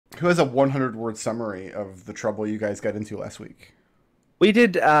Who has a 100-word summary of the trouble you guys got into last week? We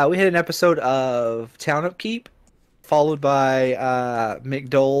did. We had an episode of Town Upkeep, followed by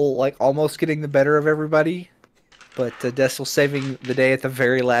McDohl like almost getting the better of everybody, but Destil saving the day at the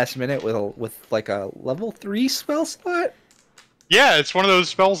very last minute with like a level 3 spell slot. Yeah, it's one of those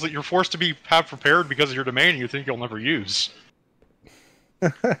spells that you're forced to have prepared because of your domain and you think you'll never use.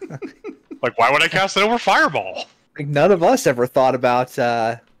 Like, why would I cast it over Fireball? Like, none of us ever thought about.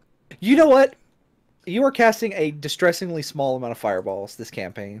 You know what? You are casting a distressingly small amount of fireballs this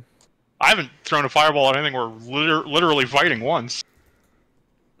campaign. I haven't thrown a fireball at anything we're literally fighting once.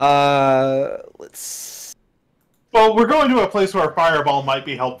 Let's. Well, we're going to a place where a fireball might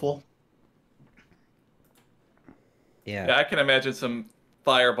be helpful. Yeah, I can imagine some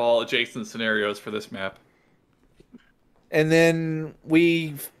fireball adjacent scenarios for this map. And then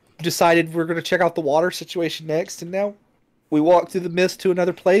we decided we're going to check out the water situation next, and now we walk through the mist to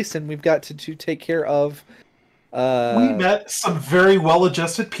another place, and we've got to take care of... We met some very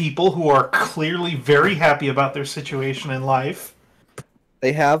well-adjusted people who are clearly very happy about their situation in life.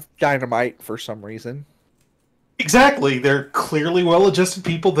 They have dynamite for some reason. Exactly. They're clearly well-adjusted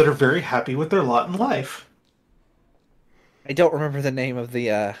people that are very happy with their lot in life. I don't remember the name of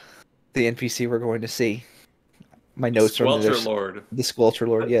the NPC we're going to see. My notes are on the Squelcher Lord. The Squelcher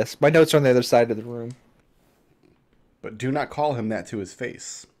Lord, yes. My notes are on the other side of the room. But do not call him that to his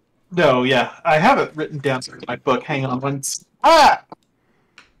face. No, yeah. I have it written down in my book. Hang on once. Ah!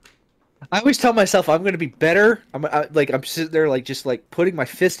 I always tell myself I'm going to be better. I'm sitting there just putting my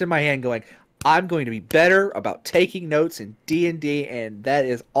fist in my hand going, I'm going to be better about taking notes in D&D, and that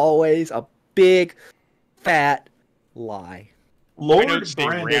is always a big, fat lie. Lord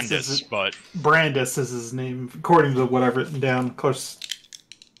Brandis, but Brandis is his name, according to what I've written down. Of course.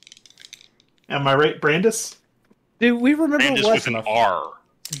 Am I right, Brandis? Do we remember Brandis with an R.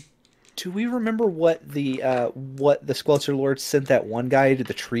 Do we remember what the Squelcher Lord sent that one guy to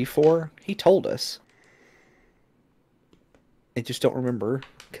the tree for? He told us. I just don't remember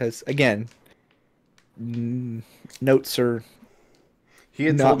because again, notes are. He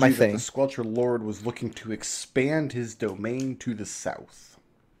had not told my you thing. that the Squelcher Lord was looking to expand his domain to the south.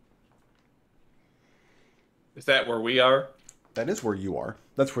 Is that where we are? That is where you are.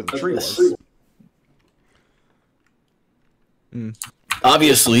 That's where the tree was.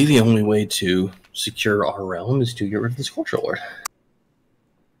 Obviously, the only way to secure our realm is to get rid of the Sculpture Lord.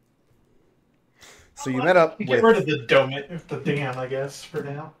 So you met up Get rid of the dam, I guess, for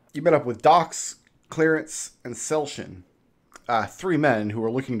now. You met up with Dox, Clarence, and Selshin. 3 men who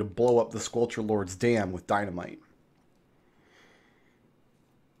are looking to blow up the Squelcher Lord's dam with dynamite.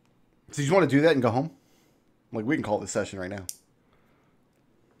 So you just want to do that and go home? Like, we can call this session right now.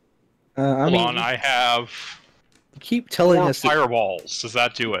 Hold on, I have You keep telling 4 us fireballs. Does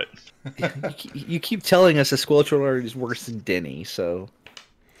that do it? you keep telling us the Squelcher Lord is worse than Denny, so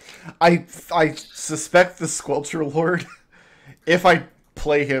I suspect the Squelcher Lord, if I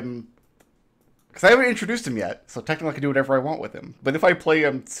play him, because I haven't introduced him yet, so technically I can do whatever I want with him. But if I play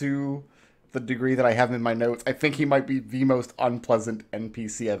him to the degree that I have him in my notes, I think he might be the most unpleasant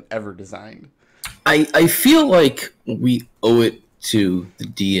NPC I've ever designed. I feel like we owe it to the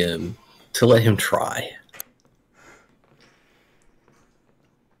DM to let him try.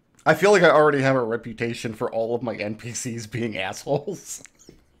 I feel like I already have a reputation for all of my NPCs being assholes.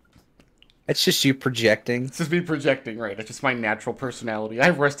 it's just you projecting. It's just me projecting, right? It's just my natural personality. I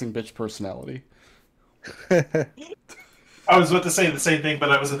have resting bitch personality. I was about to say the same thing,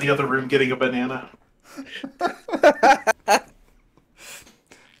 but I was in the other room getting a banana.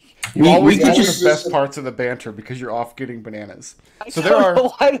 You always could get just the best parts of the banter because you're off getting bananas. So I there are don't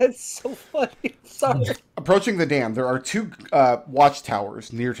know why that's so funny. Sorry. approaching the dam. There are 2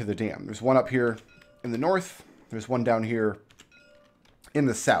 watchtowers near to the dam. There's one up here in the north. There's one down here in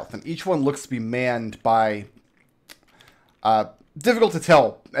the south, and each one looks to be manned by difficult to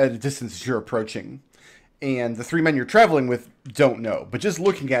tell at a distance as you're approaching. And the 3 men you're traveling with don't know. But just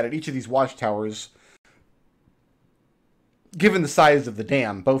looking at it, each of these watchtowers, given the size of the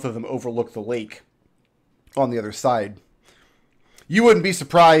dam, both of them overlook the lake on the other side. You wouldn't be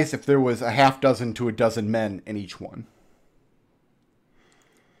surprised if there was a half dozen to a dozen men in each one.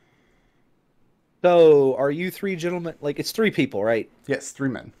 So, are you 3 gentlemen? Like, it's 3 people, right? Yes, 3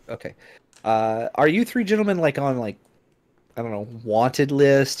 men. Okay. Are you 3 gentlemen on I don't know, wanted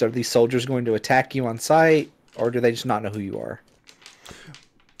list? Are these soldiers going to attack you on sight, or do they just not know who you are?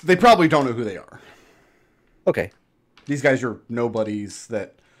 They probably don't know who they are. Okay. These guys are nobodies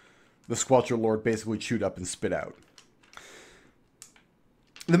that the Squelcher Lord basically chewed up and spit out.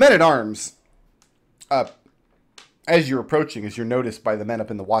 The men-at-arms, as you're approaching, as you're noticed by the men up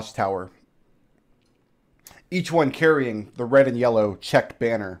in the watchtower, each one carrying the red and yellow checked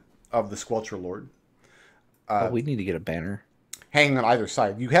banner of the Squelcher Lord. We need to get a banner. Hanging on either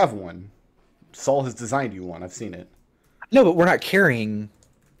side. You have one. Saul has designed you one. I've seen it. No, but we're not carrying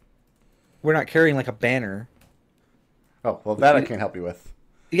like a banner. Oh, well, that I can't help you with.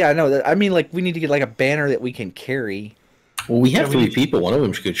 Yeah, no, I mean, like, we need to get like a banner that we can carry. Well, we have 3 people. One of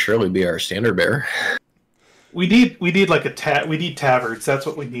them could surely be our standard bearer. We need like we need tabards. That's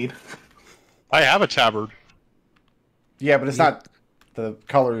what we need. I have a tabard. Yeah, but it's not the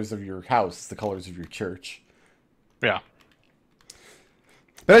colors of your house. It's the colors of your church. Yeah.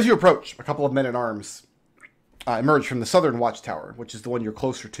 But as you approach, a couple of men-at-arms emerge from the southern watchtower, which is the one you're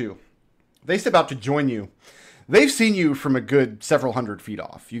closer to. They step out to join you. They've seen you from a good several hundred feet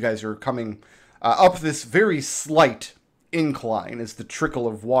off. You guys are coming up this very slight incline as the trickle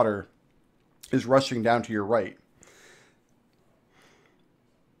of water is rushing down to your right.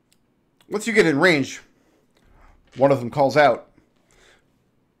 Once you get in range, one of them calls out,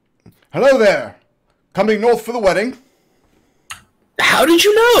 "Hello there! Coming north for the wedding?" How did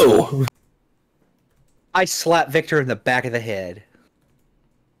you know? I slap Victor in the back of the head.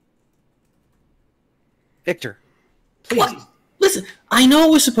 Victor, please. What? Listen, I know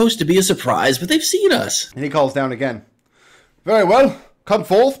it was supposed to be a surprise, but they've seen us. And he calls down again. "Very well. Come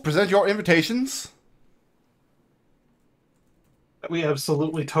forth, present your invitations." We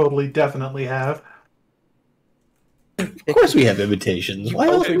absolutely, totally, definitely have. Of course we have invitations. Why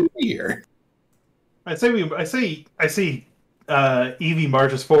else are we here? I see. Evie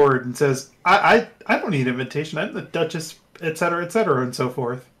marches forward and says, "I don't need invitation. I'm the Duchess, etc., and so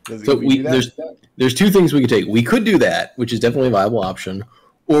forth." So there's 2 things we could take. We could do that, which is definitely a viable option,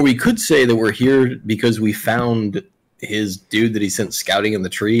 or we could say that we're here because we found his dude that he sent scouting in the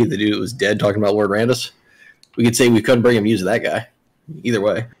tree, the dude that was dead, talking about Lord Randus. We could say we couldn't bring him use of that guy. Either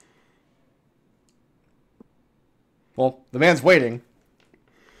way. Well, the man's waiting.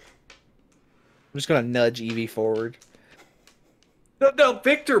 I'm just gonna nudge Evie forward. No,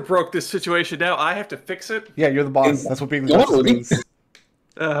 Victor broke this situation. Now I have to fix it. Yeah, you're the boss. That's what being the boss means.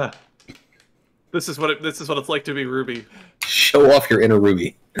 This is what it's like to be Ruby. Show off your inner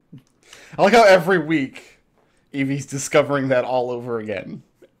Ruby. I like how every week Evie's discovering that all over again,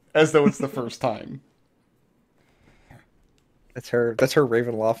 as though it's the first time. That's her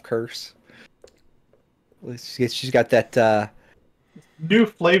Ravenloft curse. She's got that. New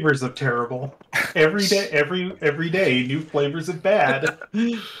flavors of terrible. Every day, new flavors of bad.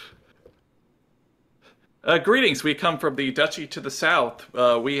 Greetings. We come from the Duchy to the south.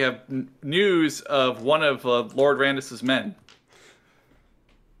 We have news of one of Lord Randus's men.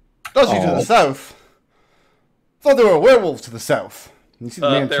 Duchy to the south? Thought there were werewolves to the south. You see the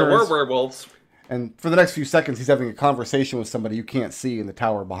man there were werewolves. And for the next few seconds, he's having a conversation with somebody you can't see in the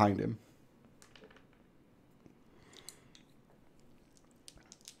tower behind him.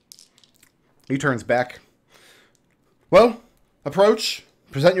 He turns back. "Well, approach.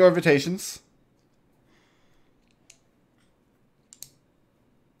 Present your invitations."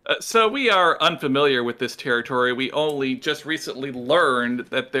 So we are unfamiliar with this territory. We only just recently learned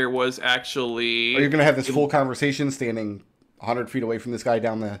that there was actually... Are you going to have this full conversation standing 100 feet away from this guy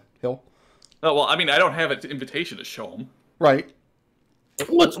down the hill? Oh, well, I mean, I don't have an invitation to show him. Right.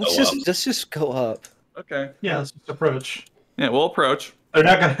 Let's just go up. Okay. Yeah, let's just approach. Yeah, we'll approach. They're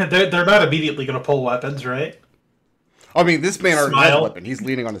not immediately gonna pull weapons, right? I mean, this man already has a weapon. He's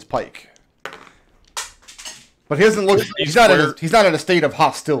leaning on his pike. But he doesn't look... He's not in a state of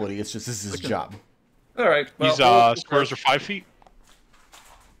hostility. It's just this is his job. All right. Well, These squares are 5 feet?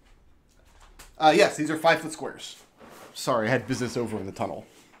 Yes, these are 5-foot squares. Sorry, I had business over in the tunnel.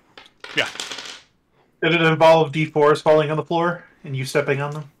 Yeah. Did it involve D4s falling on the floor and you stepping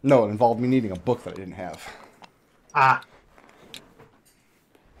on them? No, it involved me needing a book that I didn't have. Ah.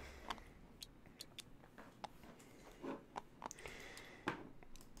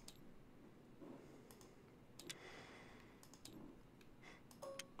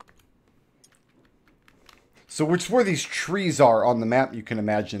 So which where these trees are on the map, you can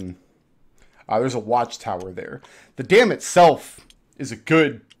imagine there's a watchtower there. The dam itself is a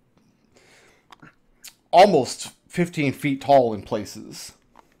good almost 15 feet tall in places.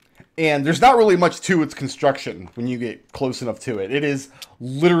 And there's not really much to its construction when you get close enough to it. It is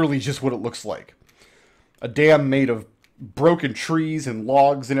literally just what it looks like. A dam made of broken trees and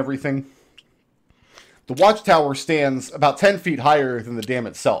logs and everything. The watchtower stands about 10 feet higher than the dam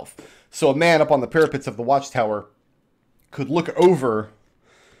itself. So a man up on the parapets of the watchtower could look over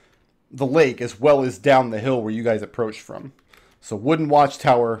the lake as well as down the hill where you guys approached from. So wooden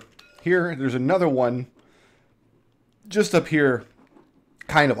watchtower. Here, there's another one just up here,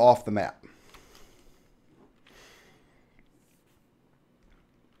 kind of off the map.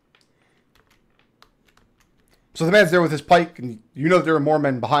 So the man's there with his pike, and you know there are more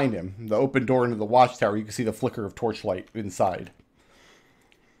men behind him. The open door into the watchtower, you can see the flicker of torchlight inside.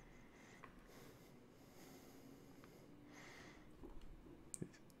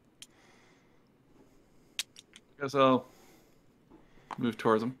 Guess I'll move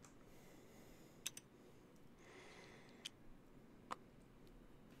towards him.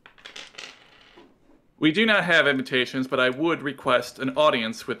 We do not have invitations, but I would request an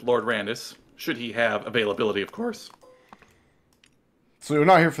audience with Lord Randus, should he have availability, of course. So you're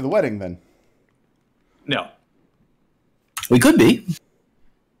not here for the wedding, then? No. We could be.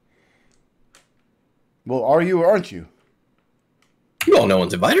 Well, are you or aren't you? Well, no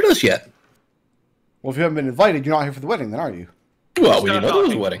one's invited us yet. Well, if you haven't been invited, you're not here for the wedding, then are you? Well, we didn't know there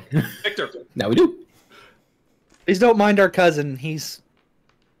was a talking. wedding. Victor. Now we do. Please don't mind our cousin. He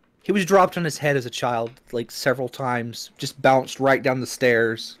was dropped on his head as a child, like several times. Just bounced right down the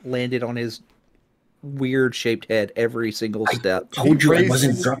stairs, landed on his weird-shaped head every single step. Told you I raises-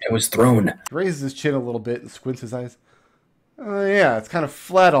 wasn't dropped, I was thrown. He raises his chin a little bit and squints his eyes. Yeah, it's kind of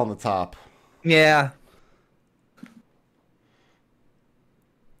flat on the top. Yeah.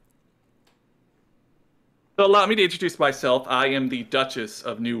 So allow me to introduce myself. I am the Duchess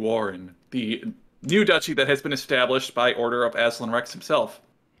of New Warren, the new duchy that has been established by order of Aslan Rex himself.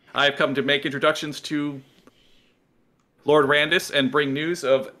 I have come to make introductions to Lord Randus and bring news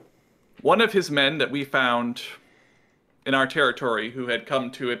of one of his men that we found in our territory who had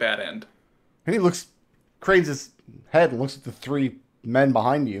come to a bad end. And he cranes his head and looks at the three men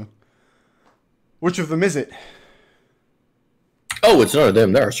behind you. Which of them is it? Oh, it's none of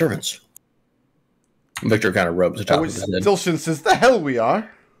them. They're our servants. Victor kind of rubs the top of Which his head. Dilshin says, the hell we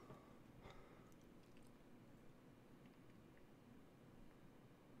are.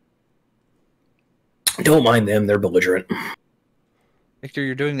 Don't mind them. They're belligerent. Victor,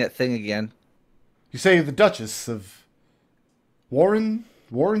 you're doing that thing again. You say the Duchess of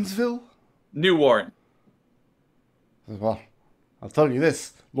Warrensville? New Warren. Well, I'll tell you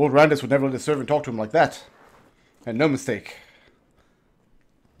this. Lord Randus would never let a servant talk to him like that. And no mistake.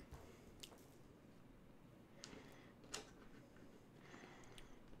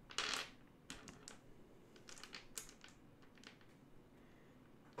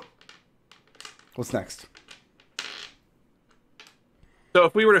 What's next? So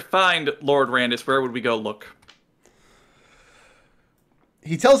if we were to find Lord Randus, where would we go look?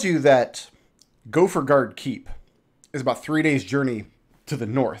 He tells you that Gopherguard Keep is about 3 days' journey to the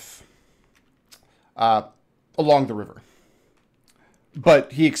north, along the river.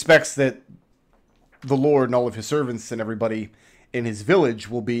 But he expects that the Lord and all of his servants and everybody in his village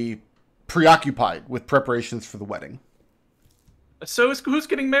will be preoccupied with preparations for the wedding. So who's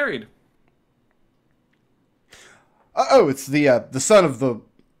getting married? It's the son of the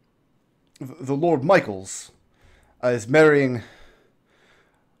Lord Michaels is marrying,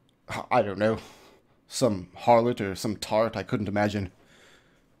 I don't know, some harlot or some tart. I couldn't imagine.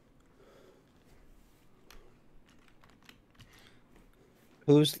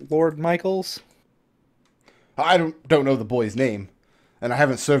 Who's Lord Michaels? I don't know the boy's name, and I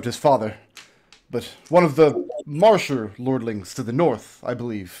haven't served his father, but one of the marsher lordlings to the north, I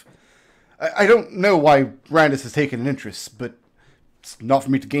believe. I don't know why Randus has taken an interest, but it's not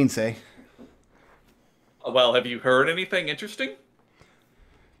for me to gainsay. Well, have you heard anything interesting?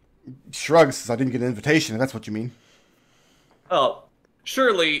 Shrugs says I didn't get an invitation, if that's what you mean. Oh,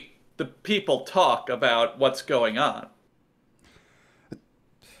 surely the people talk about what's going on. To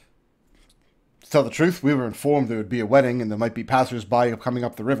tell the truth, we were informed there would be a wedding and there might be passers-by coming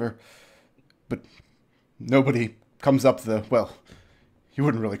up the river, but nobody comes up the, well, you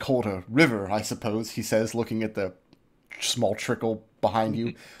wouldn't really call it a river, I suppose, he says, looking at the small trickle behind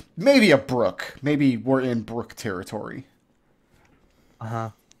you. Maybe a brook. Maybe we're in brook territory.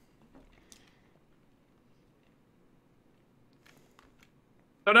 Uh-huh.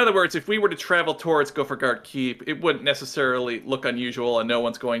 So in other words, if we were to travel towards Gopherguard Keep, it wouldn't necessarily look unusual and no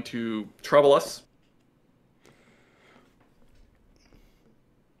one's going to trouble us.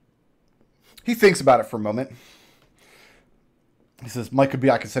 He thinks about it for a moment. He says, might could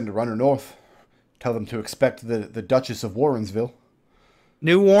be I could send a runner north. Tell them to expect the Duchess of Warrensville.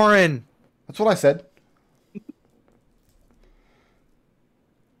 New Warren. That's what I said.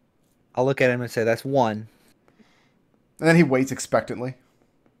 I'll look at him and say, that's one. And then he waits expectantly.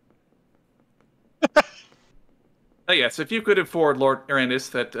 Oh yes, if you could afford Lord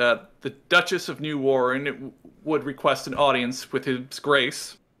Randus that the Duchess of New Warren would request an audience with His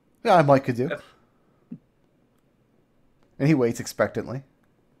Grace. Yeah, I might could do. And he waits expectantly.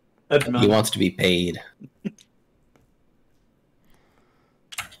 He wants to be paid. He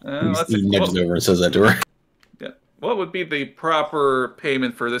nudges over and says that to her. Yeah. What would be the proper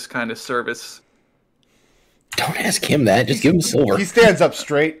payment for this kind of service? Don't ask him that. Just give him silver. He stands up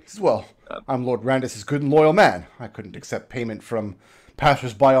straight. He says, well, I'm Lord Randus' good and loyal man. I couldn't accept payment from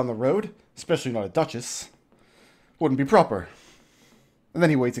passers-by on the road, especially not a duchess. Wouldn't be proper. And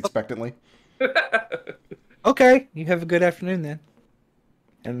then he waits expectantly. Okay, you have a good afternoon then.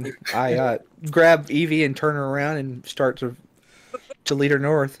 And I grab Evie and turn her around and start to lead her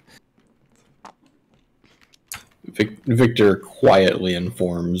north. Victor quietly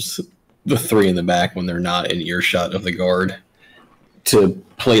informs the three in the back when they're not in earshot of the guard to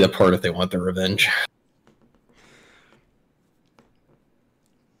play the part if they want their revenge.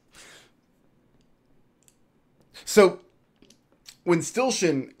 So, when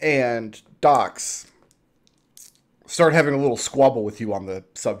Stilshin and Dox start having a little squabble with you on the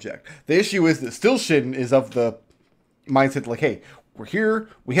subject, the issue is that Stilshin is of the mindset like, hey, we're here,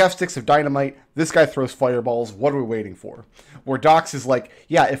 we have sticks of dynamite, this guy throws fireballs, what are we waiting for? Where Dox is like,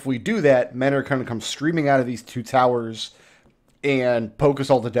 yeah, if we do that, men are going to come streaming out of these two towers and poke us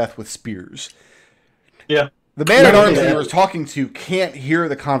all to death with spears. Yeah. The man-at-arms that you were talking to can't hear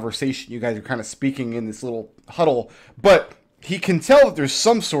the conversation. You guys are kind of speaking in this little huddle, but he can tell that there's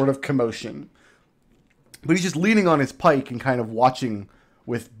some sort of commotion. But he's just leaning on his pike and kind of watching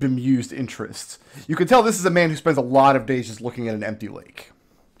with bemused interest. You can tell this is a man who spends a lot of days just looking at an empty lake.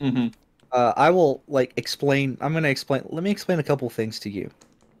 Mm-hmm. I will explain. I'm going to explain. Let me explain a couple things to you.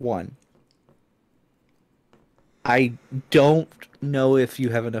 One, I don't know if you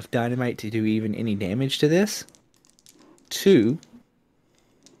have enough dynamite to do even any damage to this. Two,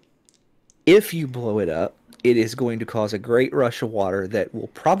 if you blow it up, it is going to cause a great rush of water that will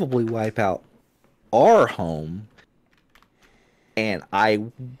probably wipe out our home. And I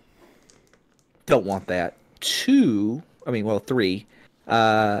don't want that. Three,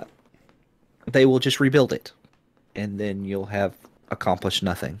 they will just rebuild it. And then you'll have accomplished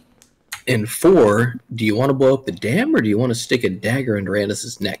nothing. And 4, do you want to blow up the dam or do you want to stick a dagger into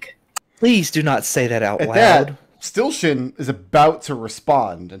Randus' neck? Please do not say that out At loud. that, Stilshin is about to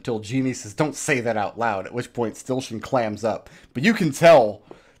respond until Genie says, don't say that out loud, at which point Stilshin clams up. But you can tell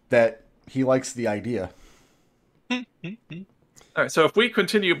that he likes the idea. All right, so if we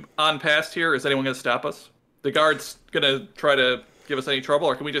continue on past here, is anyone going to stop us? The guard's going to try to give us any trouble,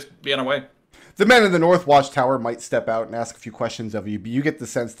 or can we just be on our way? The men in the North Watchtower might step out and ask a few questions of you, but you get the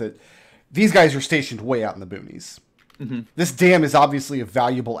sense that these guys are stationed way out in the boonies. Mm-hmm. This dam is obviously a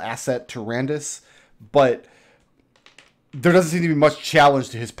valuable asset to Randus, but there doesn't seem to be much challenge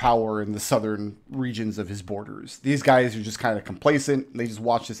to his power in the southern regions of his borders. These guys are just kind of complacent, and they just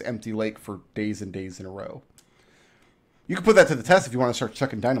watch this empty lake for days and days in a row. You can put that to the test if you want to start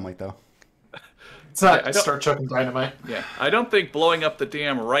chucking dynamite, though. It's not start chucking dynamite. Yeah, I don't think blowing up the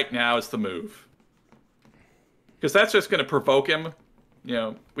dam right now is the move. Because that's just going to provoke him. You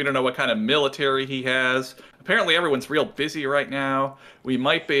know, we don't know what kind of military he has. Apparently everyone's real busy right now. We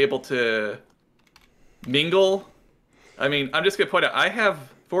might be able to mingle. I mean, I'm just going to point out, I have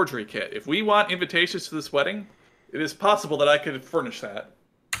forgery kit. If we want invitations to this wedding, it is possible that I could furnish that.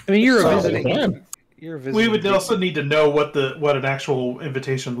 I mean, you're a Sounds visiting. like a plan. You're a visiting. We would also need to know what an actual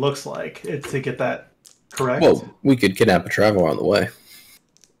invitation looks like to get that correct. Well, we could kidnap a traveler on the way.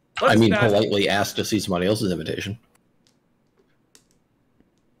 Let's not- Politely ask to see somebody else's invitation.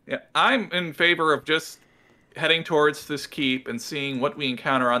 Yeah, I'm in favor of just heading towards this keep and seeing what we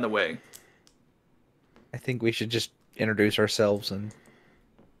encounter on the way. I think we should just introduce ourselves and.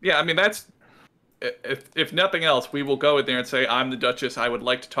 Yeah, I mean, that's... If nothing else, we will go in there and say, I'm the Duchess, I would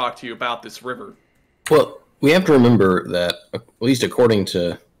like to talk to you about this river. Well, we have to remember that, at least according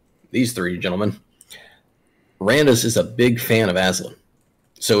to these three gentlemen, Randus is a big fan of Aslan.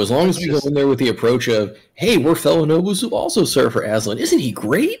 So as long as we go in there with the approach of, hey, we're fellow nobles who also serve for Aslan, isn't he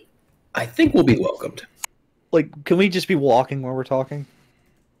great? I think we'll be welcomed. Like, can we just be walking while we're talking?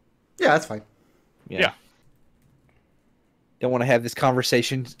 Yeah, that's fine. Yeah. Don't want to have this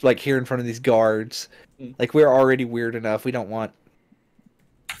conversation, like, here in front of these guards. Like, we're already weird enough. We don't want...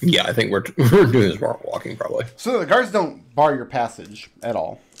 Yeah, I think we're doing this while we're walking, probably. So the guards don't bar your passage at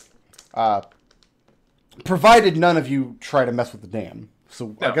all. Provided none of you try to mess with the dam.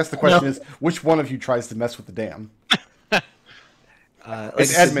 So I guess the question is, which one of you tries to mess with the dam?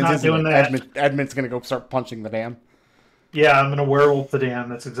 It's Edmund, not isn't doing it? that. Edmund's going to go start punching the dam. Yeah, I'm gonna werewolf the dam.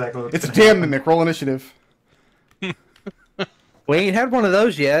 That's exactly what It's a dam mimic. Roll initiative. We ain't had one of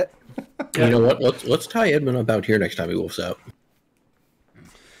those yet. You know what? Let's tie Edmund up out here next time he wolfs out.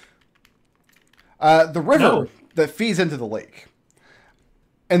 The river that feeds into the lake.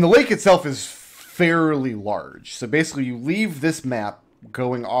 And the lake itself is fairly large. So basically you leave this map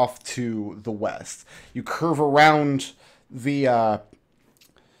going off to the west. You curve around the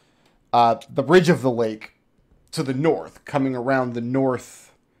bridge of the lake to the north, coming around the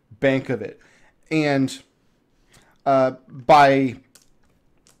north bank of it. And by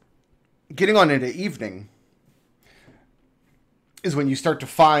getting on into evening is when you start to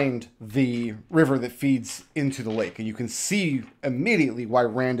find the river that feeds into the lake. And you can see immediately why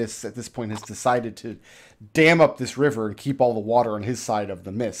Randus at this point has decided to dam up this river and keep all the water on his side of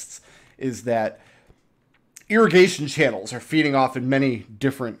the mists, is that irrigation channels are feeding off in many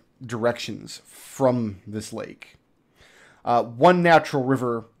different directions from this lake. One natural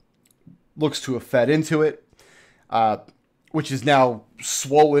river looks to have fed into it, which is now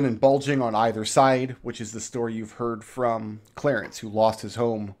swollen and bulging on either side, which is the story you've heard from Clarence, who lost his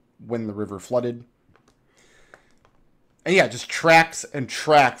home when the river flooded. And yeah, just tracts and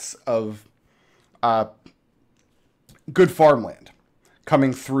tracts of good farmland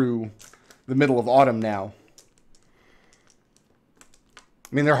coming through the middle of autumn now.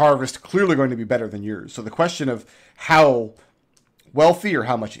 I mean, their harvest clearly going to be better than yours. So the question of how wealthy or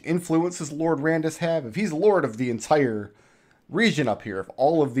how much influence does Lord Randus have? If he's lord of the entire region up here, if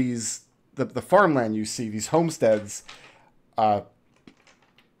all of these, the farmland you see, these homesteads, are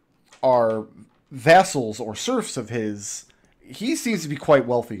vassals or serfs of his, he seems to be quite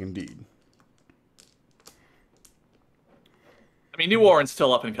wealthy indeed. I mean, New Warren's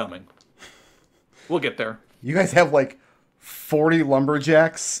still up and coming. We'll get there. You guys have like 40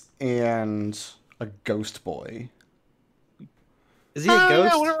 lumberjacks and a ghost boy. Is he a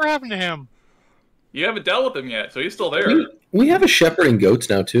ghost? Yeah, whatever happened to him? You haven't dealt with him yet, so he's still there. We have a shepherd and goats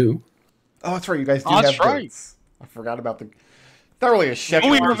now too. Oh, that's right. You guys do Oh, that's have right. goats. I forgot about the. Not really a shepherd.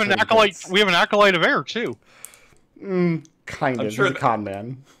 Oh, we have an acolyte. We have an acolyte of air too. Kind I'm of. sure He's a con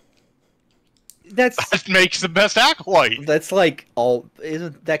man. That's That makes the best acolyte. like all.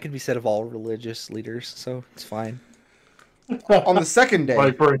 Isn't that can be said of all religious leaders? So it's fine. On the second day,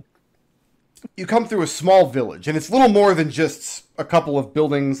 Like, for- you come through a small village, and it's little more than just a couple of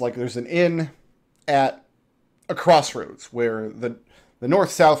buildings. Like there's an inn at a crossroads where the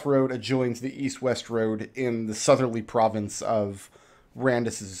north-south road adjoins the east-west road in the southerly province of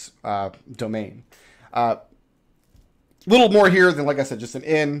Randus's domain. Little more here than, like I said, just an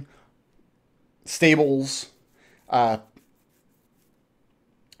inn, stables, and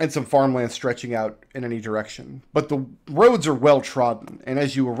some farmland stretching out in any direction. But the roads are well trodden, and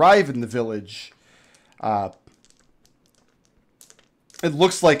as you arrive in the village, it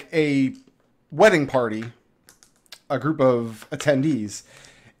looks like a wedding party, a group of attendees,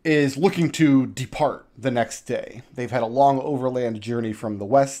 is looking to depart the next day. They've had a long overland journey from the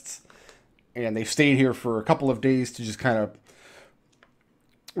west, and they've stayed here for a couple of days to just kind of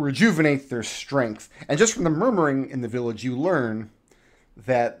rejuvenate their strength. And just from the murmuring in the village, you learn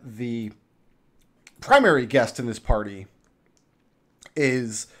that the primary guest in this party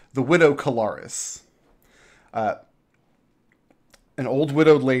is the widow Calaris, an old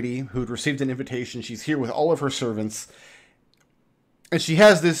widowed lady who'd received an invitation. She's here with all of her servants, and she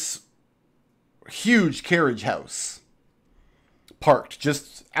has this huge carriage house parked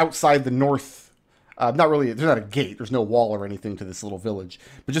just outside the north. Not really, there's not a gate, there's no wall or anything to this little village,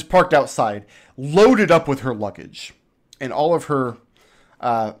 but just parked outside, loaded up with her luggage. And all of her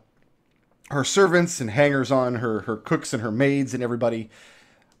servants and hangers-on, her cooks and her maids and everybody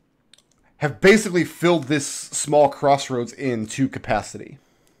have basically filled this small crossroads inn to capacity.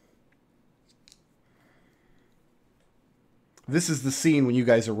 This is the scene when you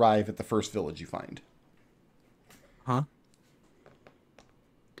guys arrive at the first village you find. Huh?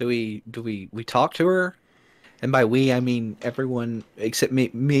 Do we talk to her? And by we, I mean everyone except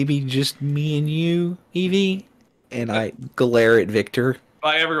maybe just me and you, Evie. And I glare at Victor.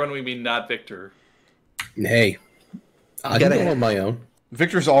 By everyone, we mean not Victor. Hey, I can go on my own.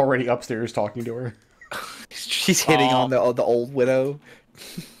 Victor's already upstairs talking to her. She's hitting on the old widow.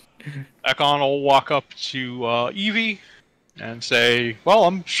 Ekon will walk up to Evie and say, "Well,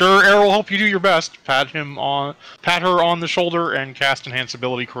 I'm sure Air will help you do your best." Pat her on the shoulder and cast Enhance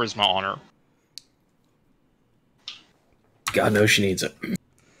Ability Charisma on her. God knows she needs it.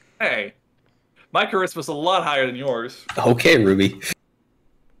 Hey, my charisma's a lot higher than yours. Okay, Ruby.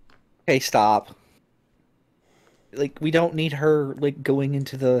 Hey, stop. Like, we don't need her, like, going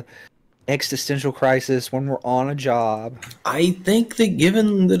into the existential crisis when we're on a job. I think that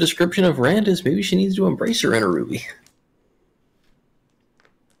given the description of Randus, maybe she needs to embrace her inner Ruby.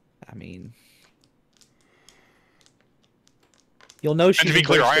 I mean... You'll know she... And to be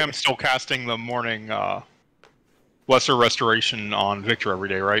clear, I am still casting the morning lesser restoration on Victor every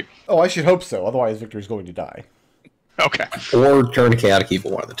day, right? Oh, I should hope so. Otherwise, Victor's going to die. Okay. Or turn to chaotic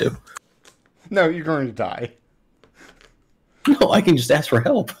evil, one of the two. No, you're going to die. No, I can just ask for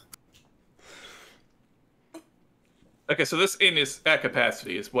help. Okay, so this inn is at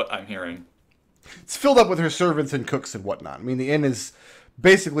capacity, is what I'm hearing. It's filled up with her servants and cooks and whatnot. I mean, the inn is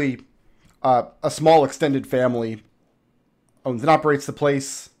basically a small extended family owns and operates the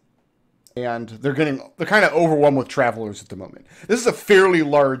place, and they're kind of overwhelmed with travelers at the moment. This is a fairly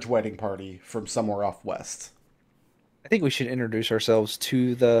large wedding party from somewhere off west. I think we should introduce ourselves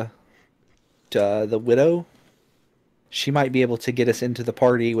to the widow. She might be able to get us into the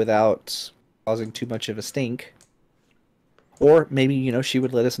party without causing too much of a stink. Or maybe, she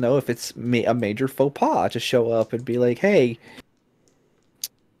would let us know if it's a major faux pas to show up and be like, "Hey,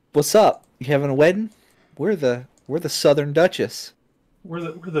 what's up? You having a wedding? We're the Southern Duchess. We're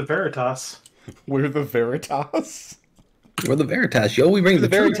the Veritas. We're the Veritas? We're the Veritas, yo. We bring The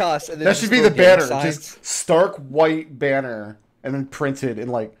the truth. Veritas." And then That just should be little the gang banner. signs. Just stark white banner and then printed in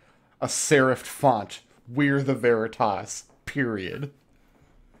like a serifed font. We're the Veritas. Period.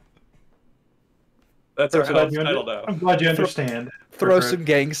 That's our I'm glad title now. I'm glad you understand. Throw Frick. some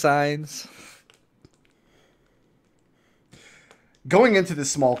gang signs. Going into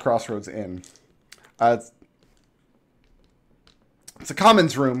this small crossroads inn, it's a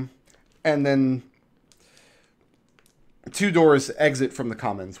commons room, and then 2 doors exit from the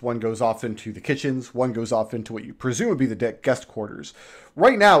commons. One goes off into the kitchens, one goes off into what you presume would be the guest quarters.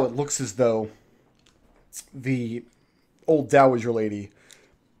 Right now, it looks as though the old dowager lady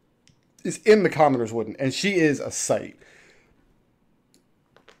is in the commoner's wooden, and she is a sight.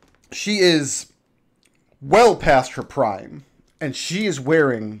 She is well past her prime, and she is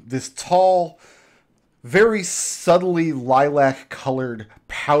wearing this tall, very subtly lilac-colored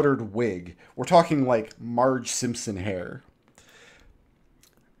powdered wig. We're talking like Marge Simpson hair.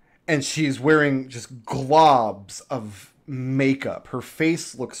 And she's wearing just globs of makeup. Her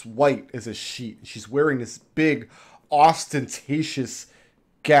face looks white as a sheet. She's wearing this big, ostentatious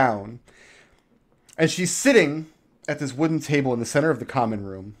gown. And she's sitting at this wooden table in the center of the common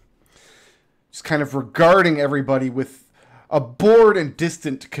room, just kind of regarding everybody with a bored and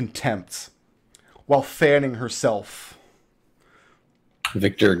distant contempt while fanning herself.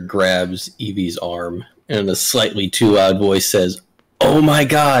 Victor grabs Evie's arm and in a slightly too loud voice says, "Oh my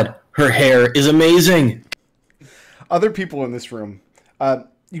god, her hair is amazing!" Other people in this room,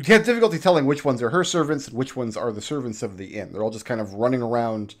 you have difficulty telling which ones are her servants and which ones are the servants of the inn. They're all just kind of running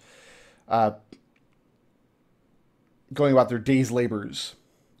around, going about their day's labors.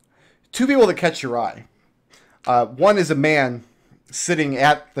 2 people that catch your eye. One is a man sitting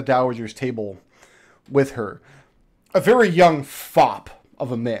at the dowager's table with her. A very young fop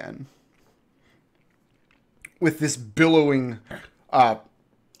of a man with this billowing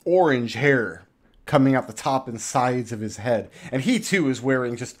orange hair coming out the top and sides of his head. And he too is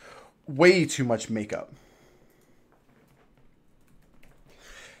wearing just way too much makeup.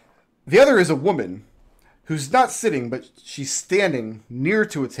 The other is a woman who's not sitting, but she's standing near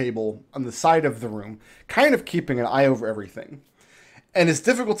to a table on the side of the room, kind of keeping an eye over everything. And it's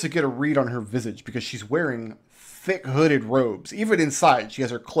difficult to get a read on her visage because she's wearing thick hooded robes. Even inside, she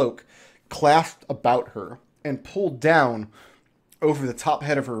has her cloak clasped about her and pulled down over the top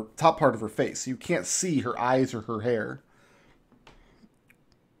part of her face. So you can't see her eyes or her hair.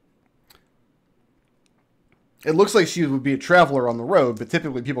 It looks like she would be a traveler on the road, but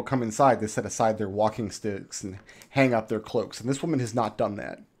typically people come inside, they set aside their walking sticks and hang up their cloaks. And this woman has not done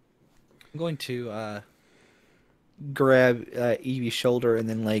that. I'm going to grab Evie's shoulder and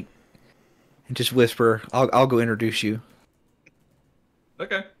then and just whisper, I'll go introduce you.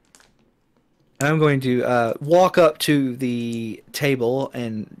 Okay. And I'm going to walk up to the table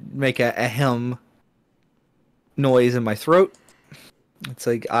and make a hem noise in my throat. It's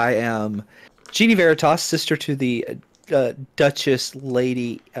like, I am Eugenia Veritas, sister to the Duchess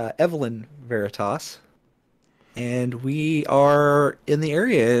Lady Evelyn Veritas. And we are in the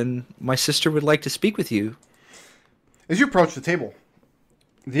area, and my sister would like to speak with you. As you approach the table,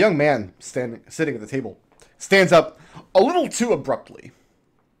 the young man sitting at the table stands up a little too abruptly.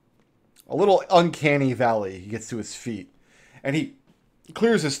 A little uncanny valley. He gets to his feet, and he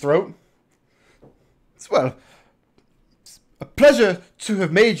clears his throat. Well, it's a pleasure to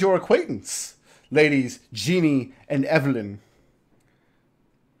have made your acquaintance, ladies Jeannie and Evelyn.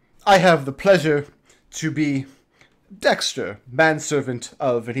 I have the pleasure to be Dexter, manservant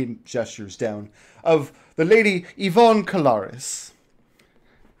of, and he gestures down, of the Lady Yvonne Calaris.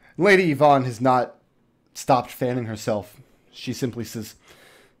 Lady Yvonne has not stopped fanning herself. She simply says,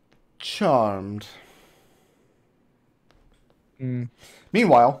 "Charmed."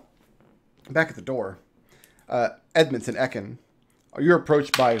 Meanwhile, back at the door, Edmont and Ekon, you're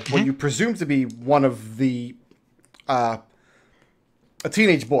approached by what you presume to be one of the... a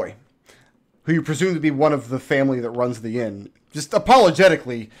teenage boy, who you presume to be one of the family that runs the inn, just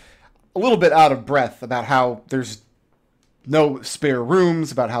apologetically, a little bit out of breath about how there's no spare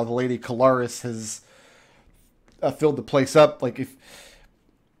rooms, about how the Lady Calaris has filled the place up. Like,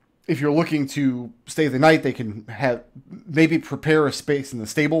 if you're looking to stay the night, they can maybe prepare a space in the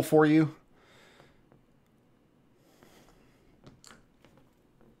stable for you.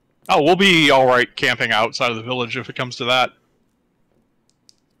 Oh, we'll be all right camping outside of the village if it comes to that.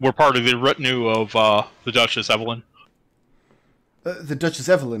 We're part of the retinue of the Duchess Evelyn. The Duchess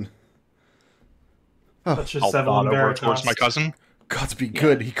Evelyn. Oh, Duchess I'll Evelyn nod over Veritas. towards my cousin. God's be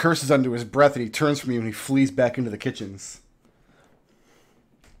good. He curses under his breath and he turns from you and he flees back into the kitchens.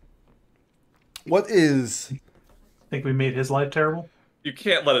 What is... Think we made his life terrible? You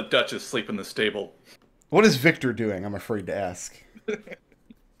can't let a duchess sleep in the stable. What is Victor doing, I'm afraid to ask?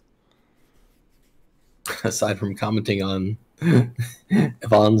 Aside from commenting on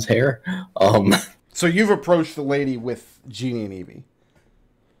Yvonne's hair. So you've approached the lady with Jeannie and Evie.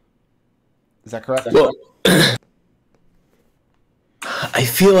 Is that correct? Well, I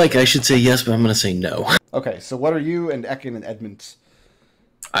feel like I should say yes, but I'm going to say no. Okay, so what are you and Ekon and Edmont?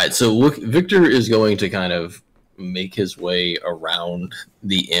 All right, so look, Victor is going to kind of make his way around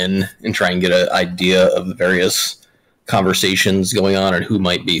the inn and try and get an idea of the various conversations going on and who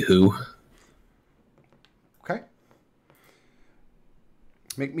might be who. Okay.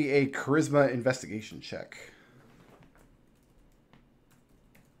 Make me a charisma investigation check.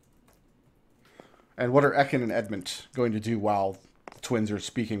 And what are Ekon and Edmont going to do while the twins are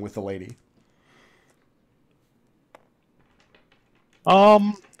speaking with the lady? I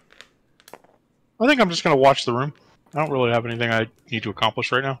think I'm just going to watch the room. I don't really have anything I need to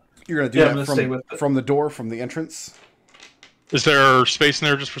accomplish right now. You're going to do that from the door, from the entrance? Is there space in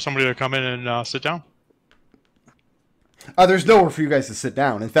there just for somebody to come in and sit down? There's nowhere for you guys to sit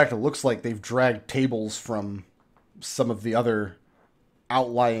down. In fact, it looks like they've dragged tables from some of the other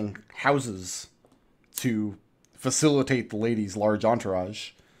outlying houses to facilitate the lady's large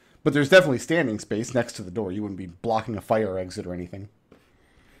entourage. But there's definitely standing space next to the door. You wouldn't be blocking a fire exit or anything.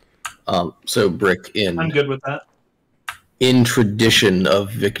 So Brick, I'm good with that. In tradition of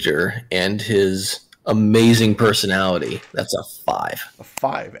Victor and his amazing personality, that's a 5. A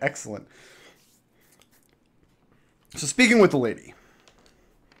 5, excellent. So speaking with the lady,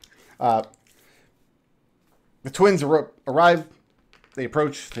 the twins arrive, they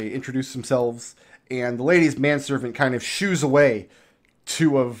approach, they introduce themselves, and the lady's manservant kind of shoos away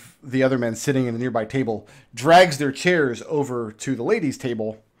 2 of the other men sitting in a nearby table, drags their chairs over to the lady's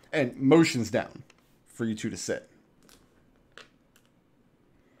table, and motions down for you 2 to sit.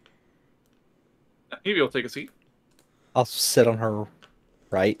 Evie will take a seat. I'll sit on her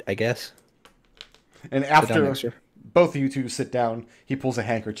right, I guess. And after both of you 2 sit down, he pulls a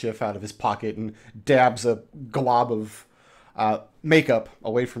handkerchief out of his pocket and dabs a glob of makeup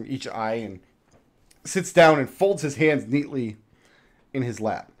away from each eye and sits down and folds his hands neatly in his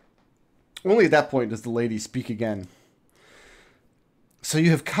lap. Only at that point does the lady speak again. So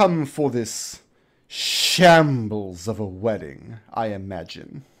you have come for this shambles of a wedding, I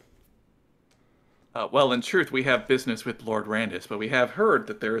imagine. Well, in truth, we have business with Lord Randus, but we have heard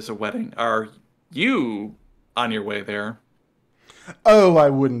that there is a wedding. Are you on your way there? Oh, I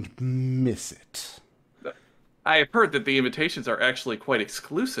wouldn't miss it. I have heard that the invitations are actually quite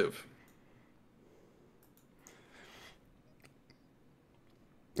exclusive.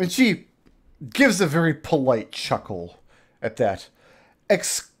 And she gives a very polite chuckle at that.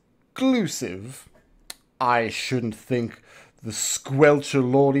 Exclusive? I shouldn't think the Squelcher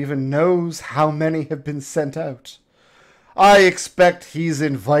Lord even knows how many have been sent out. I expect he's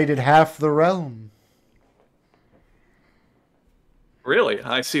invited half the realm. Really?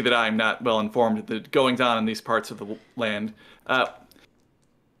 I see that I'm not well informed of the goings on in these parts of the land.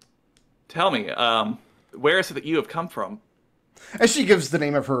 Tell me, where is it that you have come from? As she gives the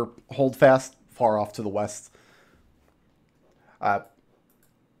name of her holdfast far off to the west. As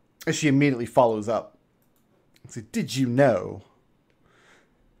she immediately follows up. So, did you know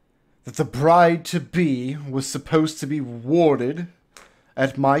that the bride-to-be was supposed to be warded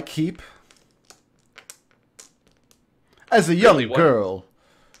at my keep? As a young girl,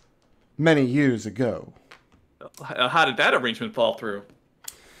 many years ago. How did that arrangement fall through?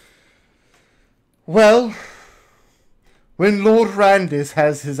 Well, when Lord Randus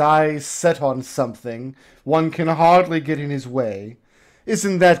has his eyes set on something, one can hardly get in his way.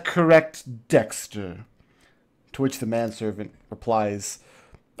 Isn't that correct, Dexter? To which the manservant replies,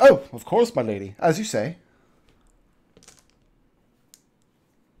 "Oh, of course, my lady, as you say."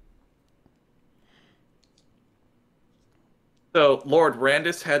 So Lord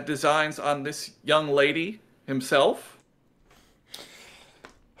Randis had designs on this young lady himself?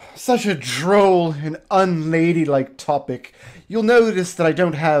 Such a droll and unladylike topic. You'll notice that I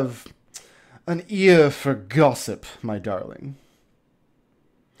don't have an ear for gossip, my darling.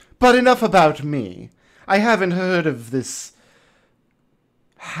 But enough about me. I haven't heard of this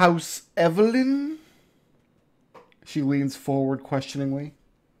House Evelyn? She leans forward questioningly.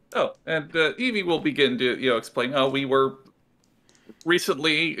 Oh, and Evie will begin to, explain. Oh, we were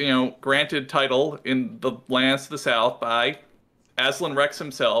recently, granted title in the lands to the south by Aslan Rex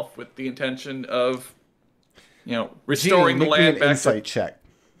himself, with the intention of, restoring Genie, the make me land an back. insight check.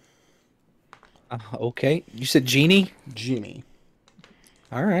 Okay. You said Genie? Genie.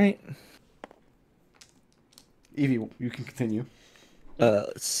 All right. Evie, you can continue.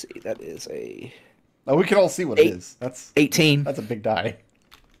 Let's see. That is a Oh, we can all see what it is. That's 18. a big die.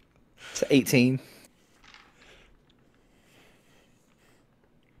 It's 18.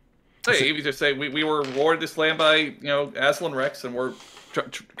 Hey, Evie just say we were awarded this land by Aslan Rex, and we're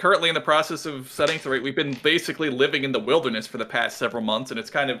currently in the process of setting it right. We've been basically living in the wilderness for the past several months, and it's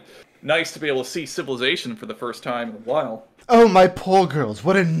kind of nice to be able to see civilization for the first time in a while. Oh, my poor girls,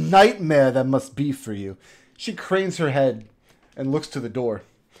 what a nightmare that must be for you. She cranes her head and looks to the door.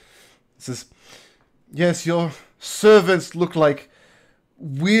 Says, "Yes, your servants look like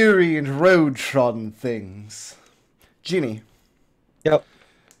weary and road-trodden things." Ginny, Yep.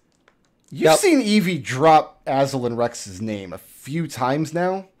 you've seen Evie drop Aslan Rex's name a few times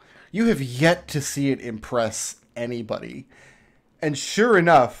now. You have yet to see it impress anybody. And sure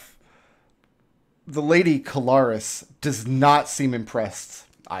enough, the lady Calaris does not seem impressed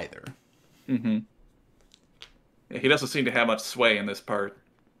either. Mm-hmm. Yeah, he doesn't seem to have much sway in this part.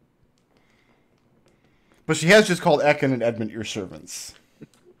 But she has just called Ekon and Edmont your servants.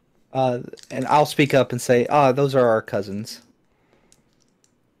 And I'll speak up and say, those are our cousins.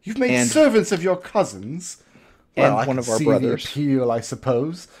 You've made And- servants of your cousins? and Well, I one can of our see brothers. the appeal, I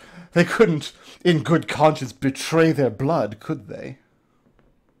suppose. They couldn't, in good conscience, betray their blood, could they?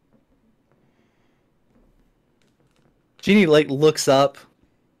 Jeannie looks up.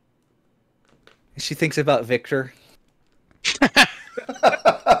 And she thinks about Victor.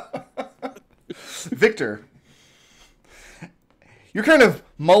 Victor, you're kind of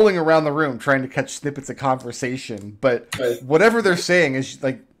mulling around the room trying to catch snippets of conversation, but whatever they're saying is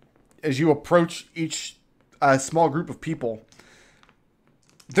as you approach each small group of people,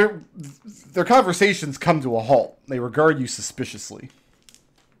 their conversations come to a halt. They regard you suspiciously.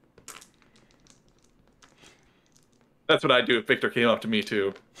 That's what I'd do if Victor came up to me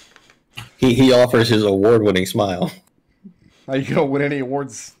too. He offers his award-winning smile. Now, you don't win any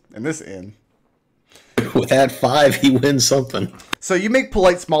awards in this inn. With that 5, he wins something. So you make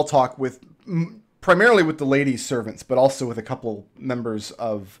polite small talk with primarily with the ladies' servants, but also with a couple members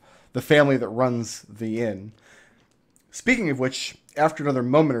of the family that runs the inn. Speaking of which, after another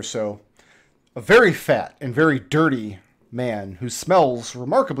moment or so, a very fat and very dirty man who smells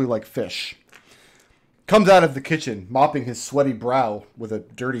remarkably like fish comes out of the kitchen, mopping his sweaty brow with a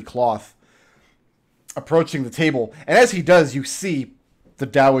dirty cloth, approaching the table. And as he does, you see the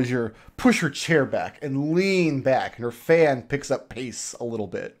dowager push her chair back and lean back, and her fan picks up pace a little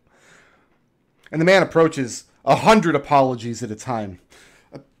bit. And the man approaches 100 apologies at a time.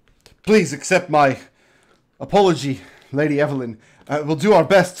 "Please accept my apology, Lady Evelyn. We'll do our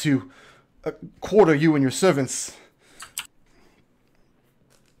best to quarter you and your servants."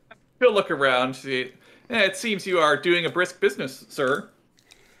 He'll look around. See, it seems you are doing a brisk business, sir.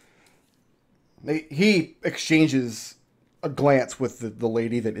 He exchanges a glance with the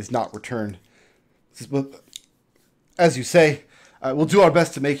lady that is not returned. Says, "Well, as you say, we'll do our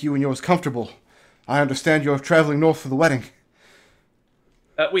best to make you and yours comfortable. I understand you're traveling north for the wedding."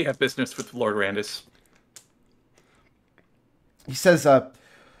 We have business with Lord Randis. He says,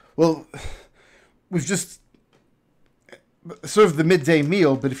 "Well, we've just served the midday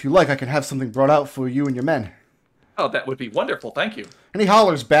meal, but if you like, I can have something brought out for you and your men." Oh, that would be wonderful. Thank you. And he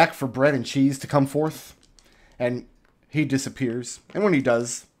hollers back for bread and cheese to come forth, and he disappears. And when he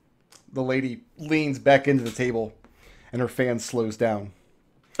does, the lady leans back into the table, and her fan slows down.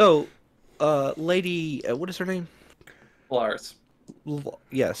 So, lady, what is her name? Lars.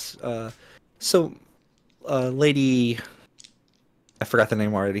 Yes. Lady, I forgot the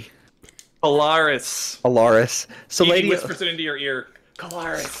name already. Polaris. Alaris. So, He lady, whispers it into your ear.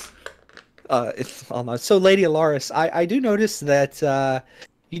 Polaris. it's almost so. Lady Alaris, I do notice that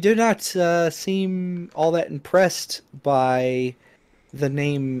You do not seem all that impressed by the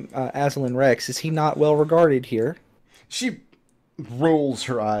name Aslan Rex. Is he not well regarded here? She rolls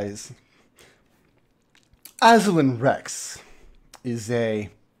her eyes. Aslan Rex is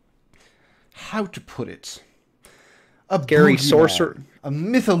how to put it? A Scary boogeyman, sorcerer. a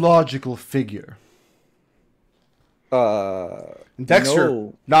mythological figure. Dexter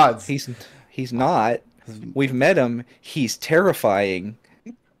No, nods. he's not. We've met him. He's terrifying.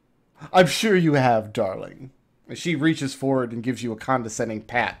 I'm sure you have, darling. She reaches forward and gives you a condescending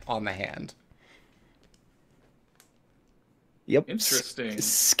pat on the hand. Yep. Interesting.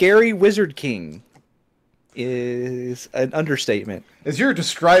 Scary Wizard King is an understatement. As you're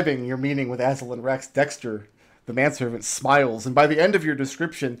describing your meeting with Aslan Rex, Dexter, the manservant, smiles, and by the end of your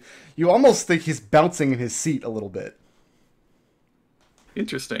description, you almost think he's bouncing in his seat a little bit.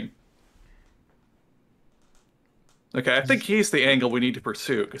 Interesting. Okay, I think he's the angle we need to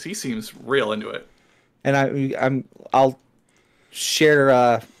pursue because he seems real into it. And I'll share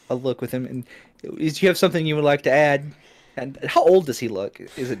a look with him. And do you have something you would like to add? And how old does he look?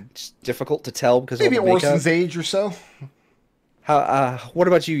 Is it just difficult to tell because Maybe of the makeup? Orson's age or so. What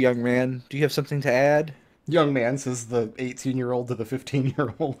about you, young man? Do you have something to add? Young man, says the 18-year-old to the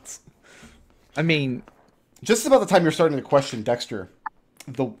 15-year-olds. I mean, Just about the time you're starting to question Dexter,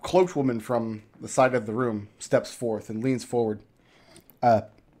 the cloaked woman from the side of the room steps forth and leans forward.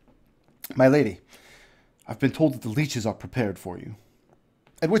 My lady, I've been told that the leeches are prepared for you.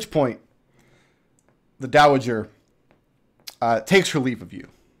 At which point, the dowager takes her leave of you.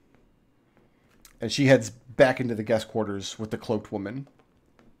 And she heads back into the guest quarters with the cloaked woman.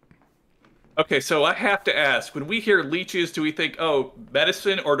 Okay, so I have to ask, when we hear leeches, do we think, oh,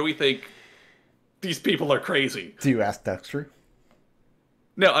 medicine, or do we think these people are crazy? Do you ask Dexter?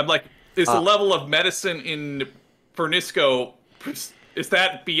 No, I'm like, is the level of medicine in Fernisco, is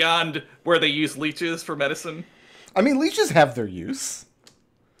that beyond where they use leeches for medicine? I mean, leeches have their use.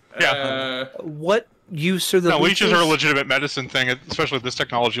 Yeah. what use are the leeches are a legitimate medicine thing, especially at this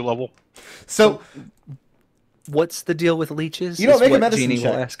technology level. So, What's the deal with leeches? You don't is make a what medicine Jeannie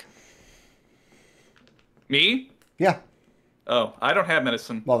check. will ask. Me? yeah. Oh, I don't have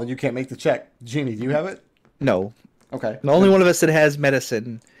medicine. Well, then you can't make the check. Jeannie, do you have it? No. Okay. The only one of us that has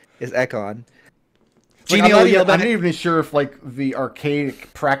medicine is Ekon. Like, Jeannie I'm, will not yell even, I'm back. not even sure if like the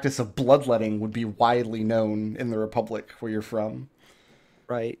archaic practice of bloodletting would be widely known in the Republic where you're from.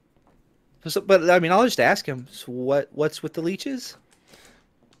 Right. So, but I mean, I'll just ask him. So what's with the leeches?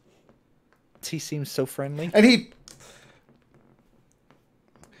 He seems so friendly. And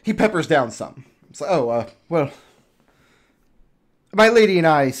he peppers down some. It's like, well, my lady and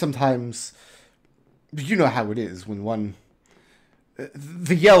I sometimes, you know how it is when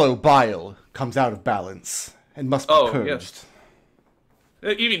the yellow bile comes out of balance and must be purged.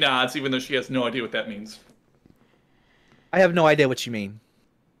 Yes. Evie nods, even though she has no idea what that means. I have no idea what you mean.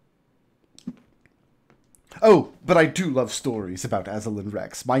 Oh, but I do love stories about Aslan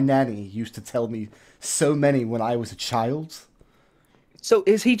Rex. My nanny used to tell me so many when I was a child. So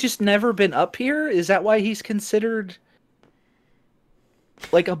is he just never been up here? Is that why he's considered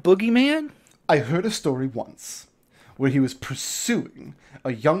like a boogeyman? I heard a story once where he was pursuing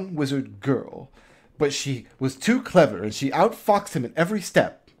a young wizard girl, but she was too clever and she outfoxed him in every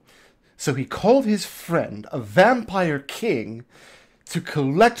step. So he called his friend, a vampire king, to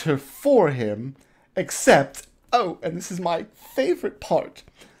collect her for him, except, and this is my favorite part,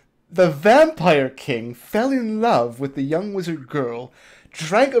 the vampire king fell in love with the young wizard girl,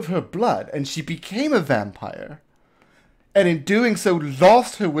 drank of her blood, and she became a vampire. And in doing so,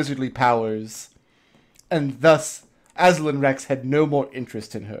 lost her wizardly powers. And thus, Aslan Rex had no more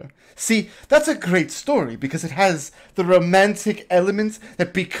interest in her. See, that's a great story, because it has the romantic element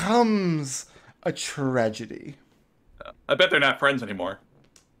that becomes a tragedy. I bet they're not friends anymore.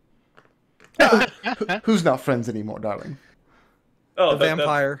 Who's not friends anymore, darling? Oh, The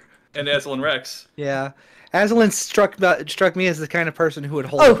vampire. And Aslan Rex. Yeah. Aslan struck me as the kind of person who would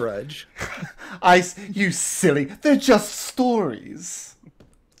hold Oh. a grudge. You silly. They're just stories.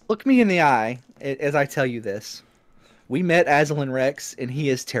 Look me in the eye as I tell you this. We met Aslan Rex, and he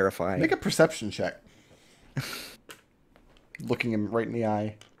is terrifying. Make a perception check. Looking him right in the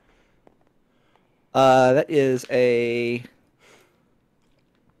eye. That is a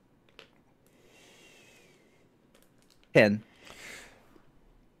 10.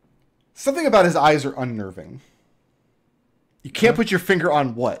 Something about his eyes are unnerving. You can't put your finger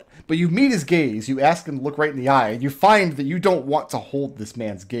on what, but you meet his gaze, you ask him to look right in the eye, and you find that you don't want to hold this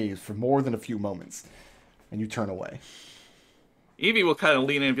man's gaze for more than a few moments, and you turn away. Evie will kind of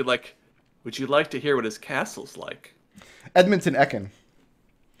lean in and be like, would you like to hear what his castle's like? Edmont and Ekon.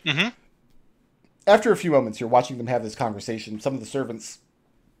 Mm-hmm. After a few moments, you're watching them have this conversation. Some of the servants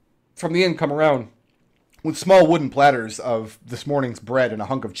from the inn come around with small wooden platters of this morning's bread and a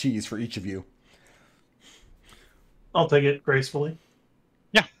hunk of cheese for each of you. I'll take it gracefully.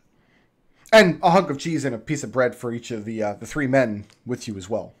 Yeah. And a hunk of cheese and a piece of bread for each of the three men with you as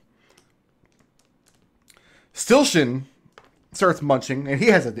well. Stilshin starts munching, and he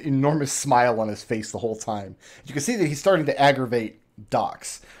has an enormous smile on his face the whole time. You can see that he's starting to aggravate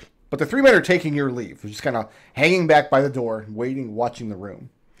Dox. But the three men are taking your leave. They're just kind of hanging back by the door, waiting, watching the room.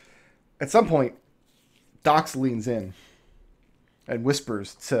 At some point, Dox leans in and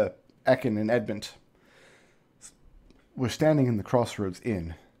whispers to Ekon and Edmont. We're standing in the Crossroads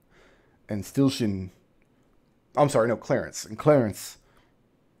Inn, and Stilshin... I'm sorry, no, Clarence. And Clarence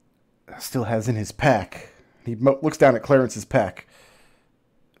still has in his pack... He looks down at Clarence's pack.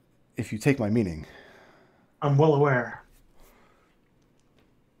 If you take my meaning. I'm well aware.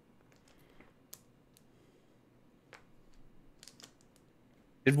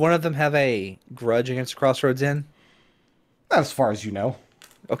 Did one of them have a grudge against Crossroads Inn? Not as far as you know.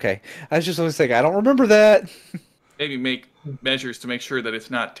 Okay. I was just always thinking, I don't remember that. Maybe make measures to make sure that it's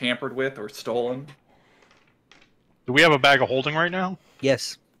not tampered with or stolen. Do we have a bag of holding right now?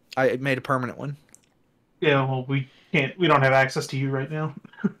 Yes. I made a permanent one. Yeah, well, we don't have access to you right now.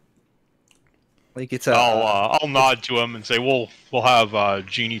 Like it's a. I'll nod to him and say we'll have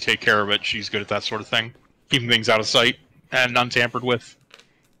Jeannie take care of it. She's good at that sort of thing, keeping things out of sight and untampered with.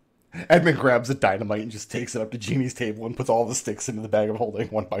 Edmund grabs a dynamite and just takes it up to Jeannie's table and puts all the sticks into the bag of holding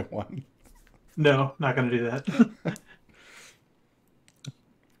one by one. No, not going to do that.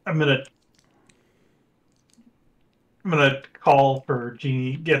 I'm gonna call for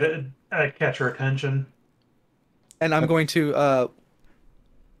Jeannie, catch her attention. And I'm going to.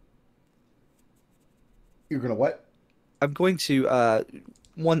 You're gonna what? I'm going to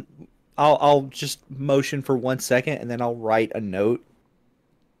I'll just motion for 1 second, and then I'll write a note,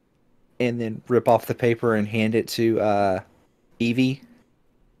 and then rip off the paper and hand it to Evie,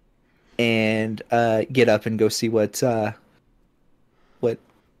 and get up and go see what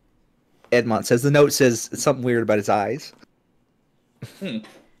Edmont says. The note says something weird about his eyes.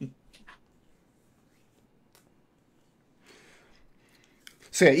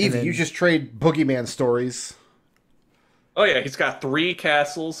 So yeah, Evie, then- you just trade boogeyman stories. Oh yeah, he's got 3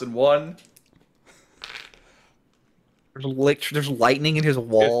 castles and 1. There's lightning in his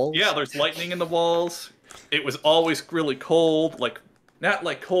walls. Yeah, there's lightning in the walls. It was always really cold, like not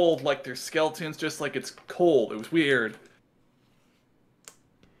like cold like there's skeletons, just like it's cold. It was weird.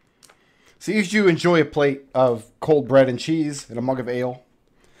 So you enjoy a plate of cold bread and cheese and a mug of ale.